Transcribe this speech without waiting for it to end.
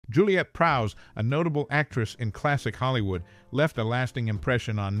Juliet Prowse, a notable actress in classic Hollywood, left a lasting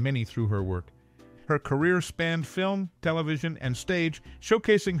impression on many through her work. Her career spanned film, television, and stage,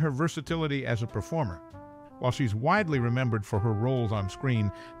 showcasing her versatility as a performer. While she's widely remembered for her roles on screen,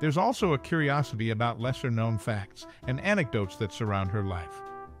 there's also a curiosity about lesser-known facts and anecdotes that surround her life.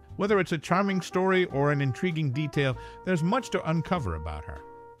 Whether it's a charming story or an intriguing detail, there's much to uncover about her.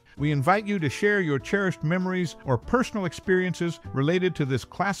 We invite you to share your cherished memories or personal experiences related to this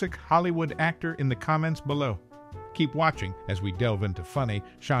classic Hollywood actor in the comments below. Keep watching as we delve into funny,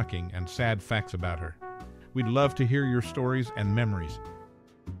 shocking, and sad facts about her. We'd love to hear your stories and memories.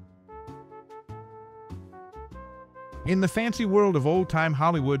 In the fancy world of old-time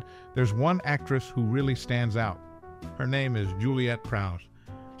Hollywood, there's one actress who really stands out. Her name is Juliet Prowse.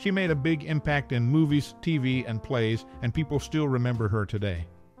 She made a big impact in movies, TV, and plays, and people still remember her today.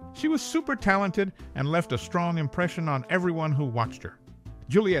 She was super talented and left a strong impression on everyone who watched her.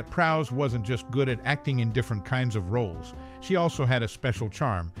 Juliet Prowse wasn't just good at acting in different kinds of roles. She also had a special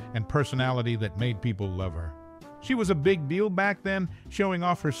charm and personality that made people love her. She was a big deal back then, showing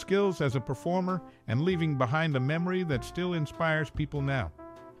off her skills as a performer and leaving behind a memory that still inspires people now.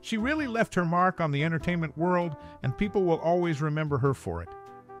 She really left her mark on the entertainment world, and people will always remember her for it.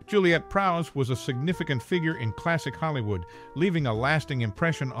 Juliet Prowse was a significant figure in classic Hollywood, leaving a lasting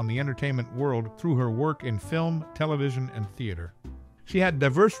impression on the entertainment world through her work in film, television, and theater. She had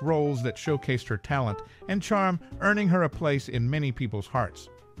diverse roles that showcased her talent and charm, earning her a place in many people's hearts.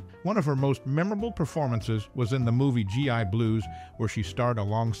 One of her most memorable performances was in the movie G.I. Blues, where she starred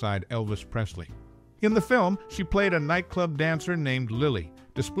alongside Elvis Presley. In the film, she played a nightclub dancer named Lily,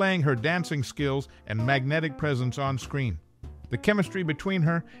 displaying her dancing skills and magnetic presence on screen. The chemistry between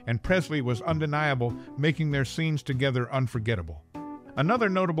her and Presley was undeniable, making their scenes together unforgettable. Another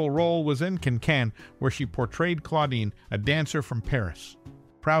notable role was in Can, where she portrayed Claudine, a dancer from Paris.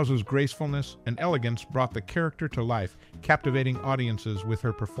 Prowse's gracefulness and elegance brought the character to life, captivating audiences with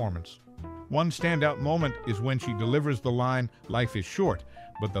her performance. One standout moment is when she delivers the line, "Life is short,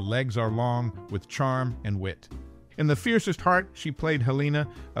 but the legs are long," with charm and wit. In The Fiercest Heart, she played Helena,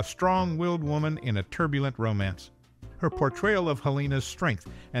 a strong-willed woman in a turbulent romance. Her portrayal of Helena's strength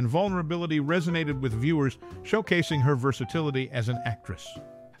and vulnerability resonated with viewers, showcasing her versatility as an actress.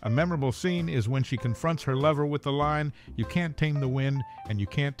 A memorable scene is when she confronts her lover with the line, "You can't tame the wind, and you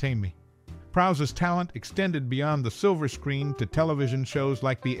can't tame me." Prowse's talent extended beyond the silver screen to television shows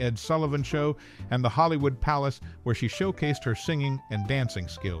like The Ed Sullivan Show and The Hollywood Palace, where she showcased her singing and dancing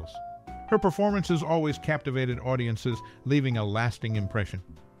skills. Her performances always captivated audiences, leaving a lasting impression.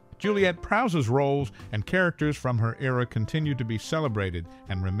 Juliet Prowse's roles and characters from her era continue to be celebrated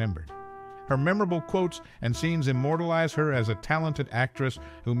and remembered. Her memorable quotes and scenes immortalize her as a talented actress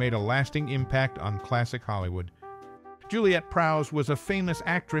who made a lasting impact on classic Hollywood. Juliet Prowse was a famous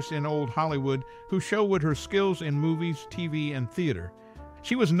actress in old Hollywood who showed her skills in movies, TV, and theater.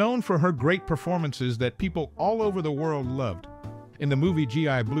 She was known for her great performances that people all over the world loved. In the movie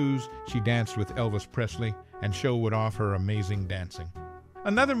G.I. Blues, she danced with Elvis Presley and showed off her amazing dancing.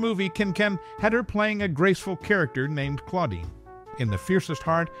 Another movie, Can, had her playing a graceful character named Claudine. In The Fiercest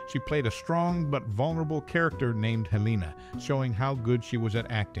Heart, she played a strong but vulnerable character named Helena, showing how good she was at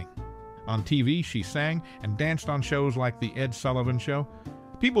acting. On TV, she sang and danced on shows like The Ed Sullivan Show.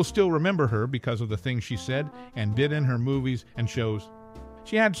 People still remember her because of the things she said and did in her movies and shows.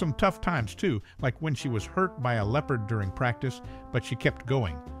 She had some tough times too, like when she was hurt by a leopard during practice, but she kept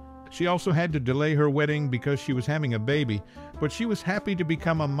going. She also had to delay her wedding because she was having a baby, but she was happy to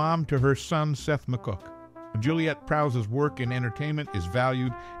become a mom to her son, Seth McCook. Juliet Prowse's work in entertainment is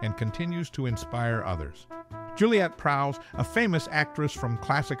valued and continues to inspire others. Juliet Prowse, a famous actress from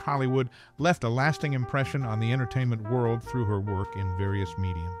classic Hollywood, left a lasting impression on the entertainment world through her work in various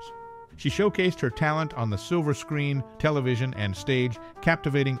mediums. She showcased her talent on the silver screen, television, and stage,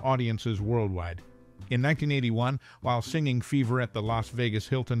 captivating audiences worldwide. In 1981, while singing Fever at the Las Vegas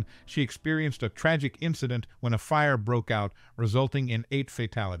Hilton, she experienced a tragic incident when a fire broke out, resulting in 8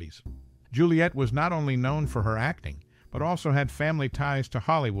 fatalities. Juliet was not only known for her acting, but also had family ties to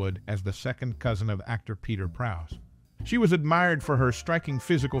Hollywood as the second cousin of actor Peter Prowse. She was admired for her striking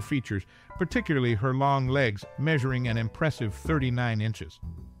physical features, particularly her long legs, measuring an impressive 39 inches.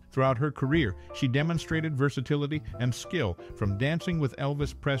 Throughout her career, she demonstrated versatility and skill, from dancing with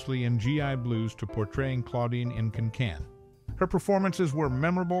Elvis Presley in G.I. Blues to portraying Claudine in Can. Her performances were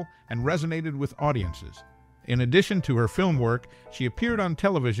memorable and resonated with audiences. In addition to her film work, she appeared on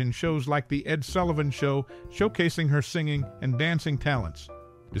television shows like The Ed Sullivan Show, showcasing her singing and dancing talents.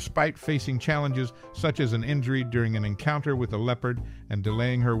 Despite facing challenges such as an injury during an encounter with a leopard and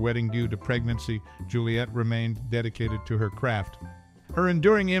delaying her wedding due to pregnancy, Juliet remained dedicated to her craft. Her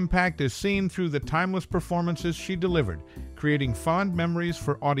enduring impact is seen through the timeless performances she delivered, creating fond memories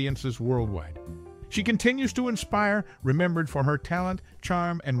for audiences worldwide. She continues to inspire, remembered for her talent,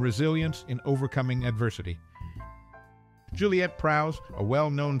 charm, and resilience in overcoming adversity. Juliet Prowse, a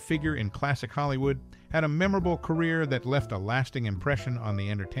well-known figure in classic Hollywood, had a memorable career that left a lasting impression on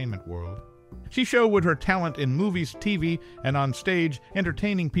the entertainment world. She showed her talent in movies, TV, and on stage,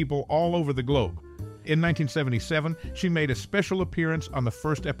 entertaining people all over the globe. In 1977, she made a special appearance on the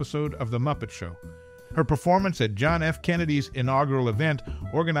first episode of The Muppet Show. Her performance at John F. Kennedy's inaugural event,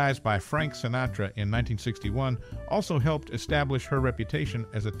 organized by Frank Sinatra in 1961, also helped establish her reputation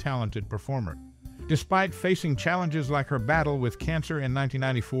as a talented performer. Despite facing challenges like her battle with cancer in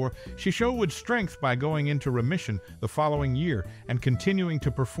 1994, she showed strength by going into remission the following year and continuing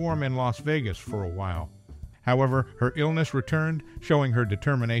to perform in Las Vegas for a while. However, her illness returned, showing her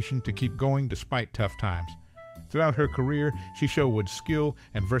determination to keep going despite tough times. Throughout her career, she showed skill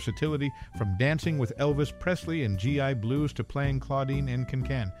and versatility, from dancing with Elvis Presley in G.I. Blues to playing Claudine in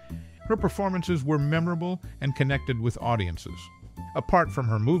Can-Can. Her performances were memorable and connected with audiences. Apart from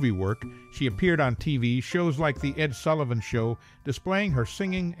her movie work, she appeared on TV shows like The Ed Sullivan Show, displaying her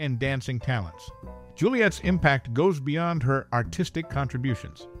singing and dancing talents. Juliet's impact goes beyond her artistic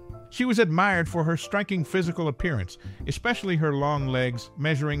contributions. She was admired for her striking physical appearance, especially her long legs,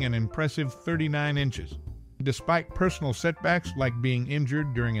 measuring an impressive 39 inches. Despite personal setbacks like being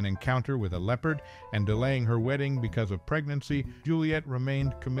injured during an encounter with a leopard and delaying her wedding because of pregnancy, Juliet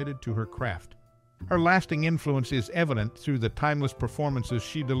remained committed to her craft. Her lasting influence is evident through the timeless performances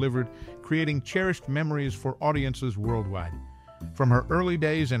she delivered, creating cherished memories for audiences worldwide. From her early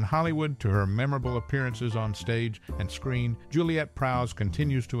days in Hollywood to her memorable appearances on stage and screen, Juliet Prowse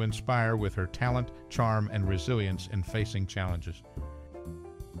continues to inspire with her talent, charm, and resilience in facing challenges.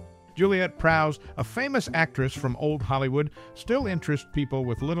 Juliet Prowse, a famous actress from old Hollywood, still interests people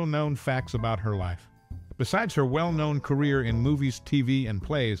with little-known facts about her life. Besides her well-known career in movies, TV, and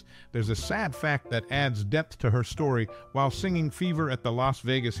plays, there's a sad fact that adds depth to her story. While singing Fever at the Las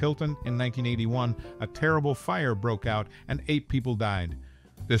Vegas Hilton in 1981, a terrible fire broke out and 8 people died.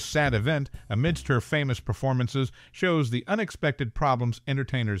 This sad event, amidst her famous performances, shows the unexpected problems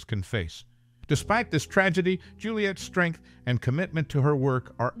entertainers can face. Despite this tragedy, Juliet's strength and commitment to her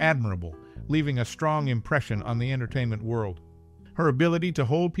work are admirable, leaving a strong impression on the entertainment world. Her ability to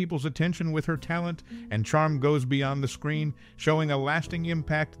hold people's attention with her talent and charm goes beyond the screen, showing a lasting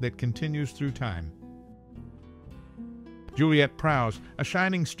impact that continues through time. Juliet Prowse, a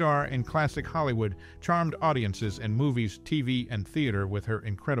shining star in classic Hollywood, charmed audiences in movies, TV, and theater with her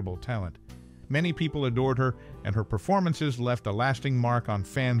incredible talent. Many people adored her, and her performances left a lasting mark on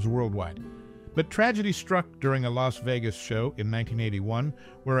fans worldwide. But tragedy struck during a Las Vegas show in 1981,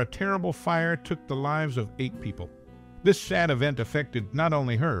 where a terrible fire took the lives of 8 people. This sad event affected not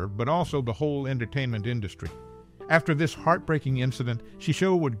only her, but also the whole entertainment industry. After this heartbreaking incident, she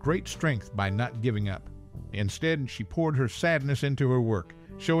showed great strength by not giving up. Instead, she poured her sadness into her work,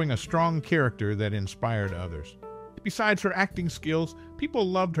 showing a strong character that inspired others. Besides her acting skills, people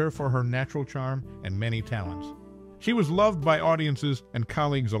loved her for her natural charm and many talents. She was loved by audiences and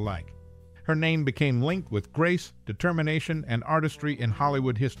colleagues alike. Her name became linked with grace, determination, and artistry in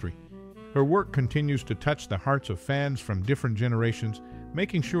Hollywood history. Her work continues to touch the hearts of fans from different generations,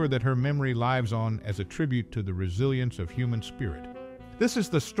 making sure that her memory lives on as a tribute to the resilience of human spirit. This is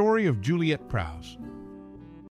the story of Juliet Prowse.